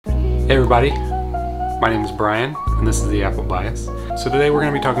Hey everybody, my name is Brian and this is the Apple Bias. So today we're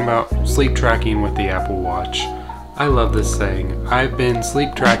going to be talking about sleep tracking with the Apple Watch. I love this thing. I've been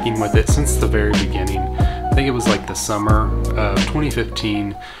sleep tracking with it since the very beginning. I think it was like the summer of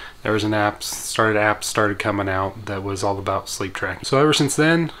 2015. There was an app started coming out that was all about sleep tracking. So ever since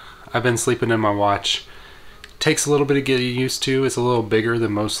then, I've been sleeping in my watch. Takes a little bit to get used to. It's a little bigger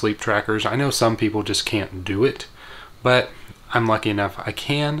than most sleep trackers. I know some people just can't do it, but I'm lucky enough I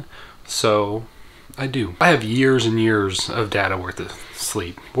can, so I do. I have years and years of data worth of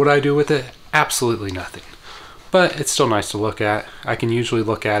sleep. What do I do with it? Absolutely nothing. But it's still nice to look at. I can usually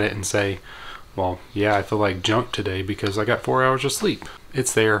look at it and say, well, yeah, I feel like junk today because I got 4 hours of sleep.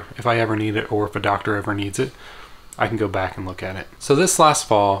 It's there if I ever need it, or if a doctor ever needs it, I can go back and look at it. So this last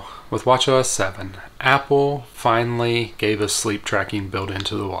fall, with watchOS 7, Apple finally gave us sleep tracking built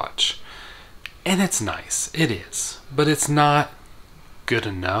into the watch. And it's nice, it is, but it's not good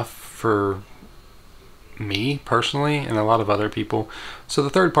enough for me personally and a lot of other people. So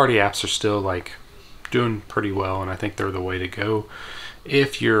the third-party apps are still like doing pretty well, and I think they're the way to go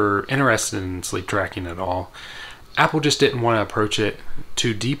if you're interested in sleep tracking at all. Apple just didn't want to approach it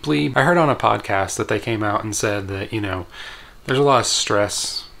too deeply. I heard on a podcast that they came out and said that, you know, there's a lot of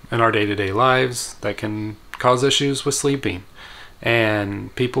stress in our day-to-day lives that can cause issues with sleeping.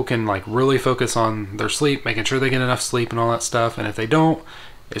 And people can like really focus on their sleep, making sure they get enough sleep and all that stuff. And if they don't,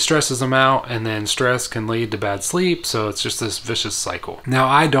 it stresses them out, and then stress can lead to bad sleep. So it's just this vicious cycle. Now,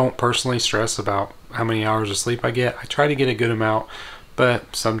 I don't personally stress about how many hours of sleep I get. I try to get a good amount,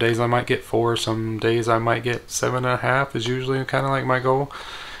 but some days I might get 4, some days I might get 7.5 is usually kind of like my goal,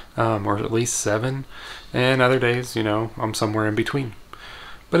 or at least 7. And other days, you know, I'm somewhere in between.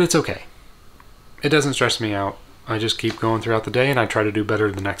 But it's okay. It doesn't stress me out. I just keep going throughout the day, and I try to do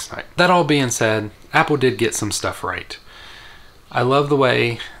better the next night. That all being said, Apple did get some stuff right. I love the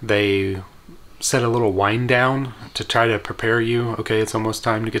way they set a little wind down to try to prepare you. Okay, it's almost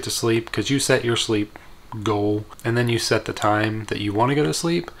time to get to sleep, because you set your sleep goal and then you set the time that you want to go to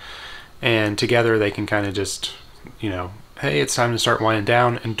sleep, and together they can kind of just, you know, hey, it's time to start winding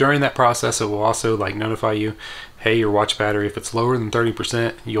down. And during that process, it will also like notify you, hey, your watch battery, if it's lower than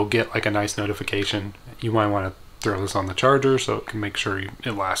 30%, you'll get like a nice notification. You might want to throw this on the charger so it can make sure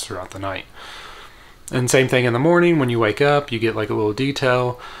it lasts throughout the night. And same thing in the morning when you wake up, you get like a little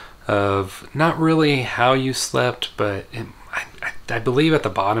detail of not really how you slept, but I believe at the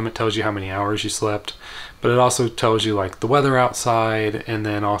bottom it tells you how many hours you slept, but it also tells you like the weather outside and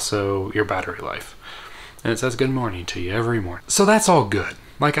then also your battery life. And it says good morning to you every morning. So that's all good.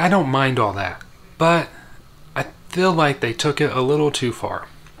 Like, I don't mind all that, but I feel like they took it a little too far.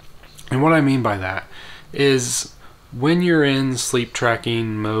 And what I mean by that is when you're in sleep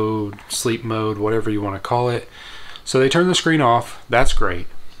tracking mode, sleep mode, whatever you want to call it, so they turn the screen off. That's great.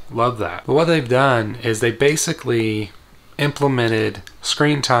 Love that. But what they've done is they basically implemented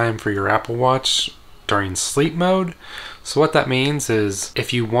screen time for your Apple Watch during sleep mode. So what that means is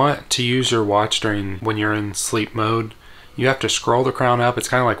if you want to use your watch when you're in sleep mode, you have to scroll the crown up. It's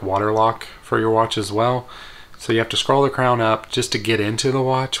kind of like water lock for your watch as well. So you have to scroll the crown up just to get into the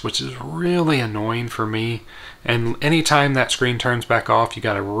watch, which is really annoying for me. And anytime that screen turns back off, you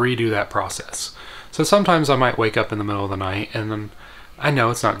got to redo that process. So sometimes I might wake up in the middle of the night, and then I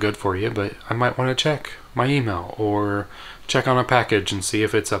know it's not good for you, but I might want to check my email or check on a package and see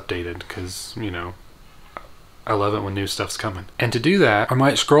if it's updated, because, you know, I love it when new stuff's coming. And to do that, I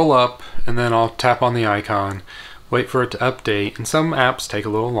might scroll up and then I'll tap on the icon, wait for it to update, and some apps take a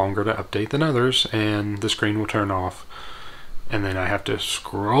little longer to update than others, and the screen will turn off. And then I have to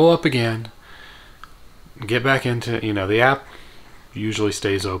scroll up again, get back into, you know, the app usually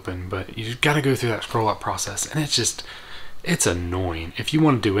stays open, but you've got to go through that scroll up process, and it's annoying. If you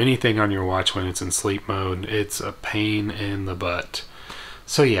want to do anything on your watch when it's in sleep mode, it's a pain in the butt.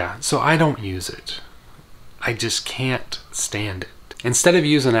 So yeah, so I don't use it. I just can't stand it. Instead of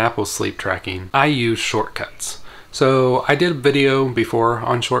using Apple sleep tracking, I use shortcuts. So I did a video before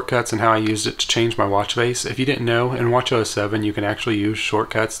on shortcuts and how I used it to change my watch face. If you didn't know, in watchOS 7 you can actually use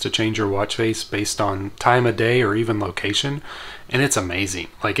shortcuts to change your watch face based on time of day or even location, and it's amazing.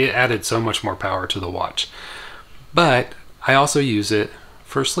 Like, it added so much more power to the watch. But I also use it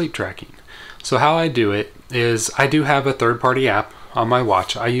for sleep tracking. So how I do it is I do have a third-party app on my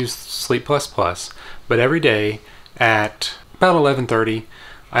watch. I use Sleep++, but every day at about 11:30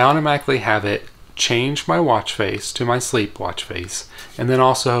 I automatically have it change my watch face to my sleep watch face, and then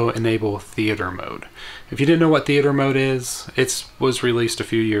also enable theater mode. If you didn't know what theater mode is, it was released a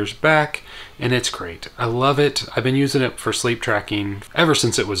few years back, and it's great. I love it. I've been using it for sleep tracking ever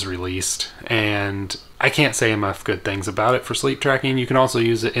since it was released, and I can't say enough good things about it for sleep tracking. You can also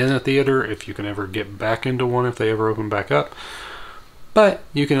use it in a theater if you can ever get back into one, if they ever open back up, but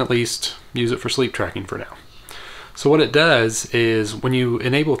you can at least use it for sleep tracking for now. So what it does is when you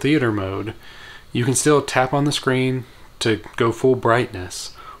enable theater mode, you can still tap on the screen to go full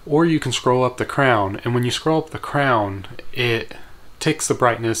brightness, or you can scroll up the crown, and when you scroll up the crown, it takes the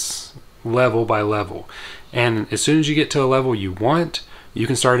brightness level by level, and as soon as you get to a level you want, you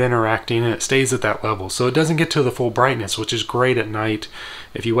can start interacting, and it stays at that level. So it doesn't get to the full brightness, which is great at night.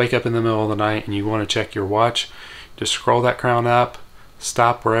 If you wake up in the middle of the night and you want to check your watch, just scroll that crown up,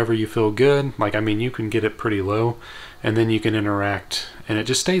 stop wherever you feel good. Like, I mean, you can get it pretty low, and then you can interact, and it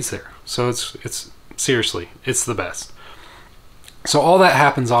just stays there. So it's seriously, it's the best. So all that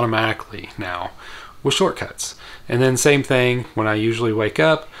happens automatically now with shortcuts. And then same thing, when I usually wake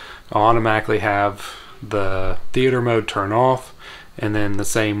up, I'll automatically have the theater mode turn off, and then the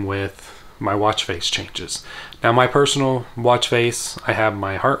same with my watch face changes. Now my personal watch face, I have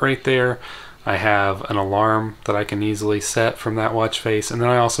my heart rate there, I have an alarm that I can easily set from that watch face, and then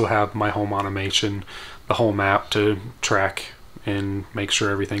I also have my home automation, the home app to track and make sure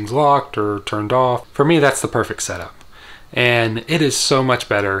everything's locked or turned off. For me, that's the perfect setup. And it is so much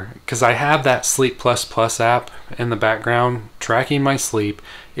better because I have that Sleep Plus Plus app in the background tracking my sleep.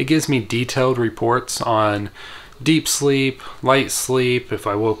 It gives me detailed reports on deep sleep, light sleep, if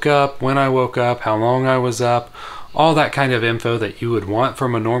I woke up, when I woke up, how long I was up, all that kind of info that you would want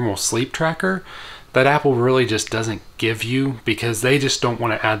from a normal sleep tracker that Apple really just doesn't give you because they just don't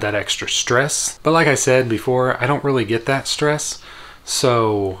want to add that extra stress. But like I said before, I don't really get that stress,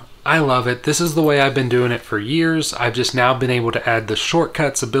 so I love it. This is the way I've been doing it for years. I've just now been able to add the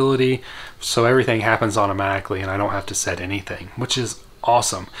shortcuts ability so everything happens automatically and I don't have to set anything, which is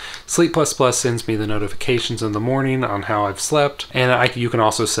awesome. Sleep Plus Plus sends me the notifications in the morning on how I've slept, and you can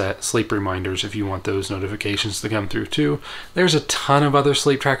also set sleep reminders if you want those notifications to come through too. There's a ton of other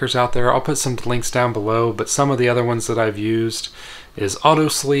sleep trackers out there. I'll put some links down below, but some of the other ones that I've used is Auto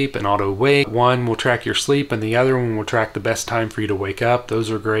Sleep and Auto Wake. One will track your sleep and the other one will track the best time for you to wake up.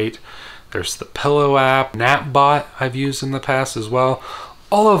 Those are great. There's the Pillow app, NapBot I've used in the past as well.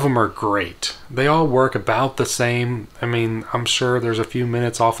 All of them are great. They all work about the same. I mean, I'm sure there's a few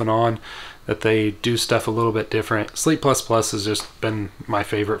minutes off and on that they do stuff a little bit different. Sleep Plus Plus has just been my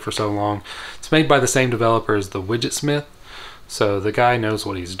favorite for so long. It's made by the same developer as the Widgetsmith, so the guy knows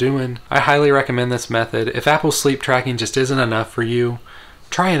what he's doing. I highly recommend this method. If Apple's sleep tracking just isn't enough for you,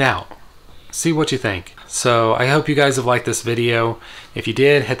 try it out. See what you think. So I hope you guys have liked this video. If you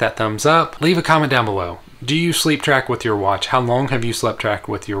did, hit that thumbs up. Leave a comment down below. Do you sleep track with your watch? How long have you slept tracked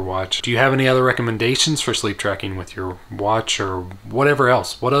with your watch? Do you have any other recommendations for sleep tracking with your watch or whatever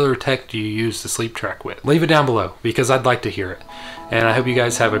else? What other tech do you use to sleep track with? Leave it down below because I'd like to hear it. And I hope you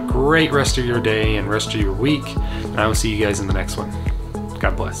guys have a great rest of your day and rest of your week. And I will see you guys in the next one.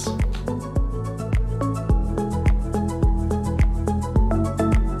 God bless.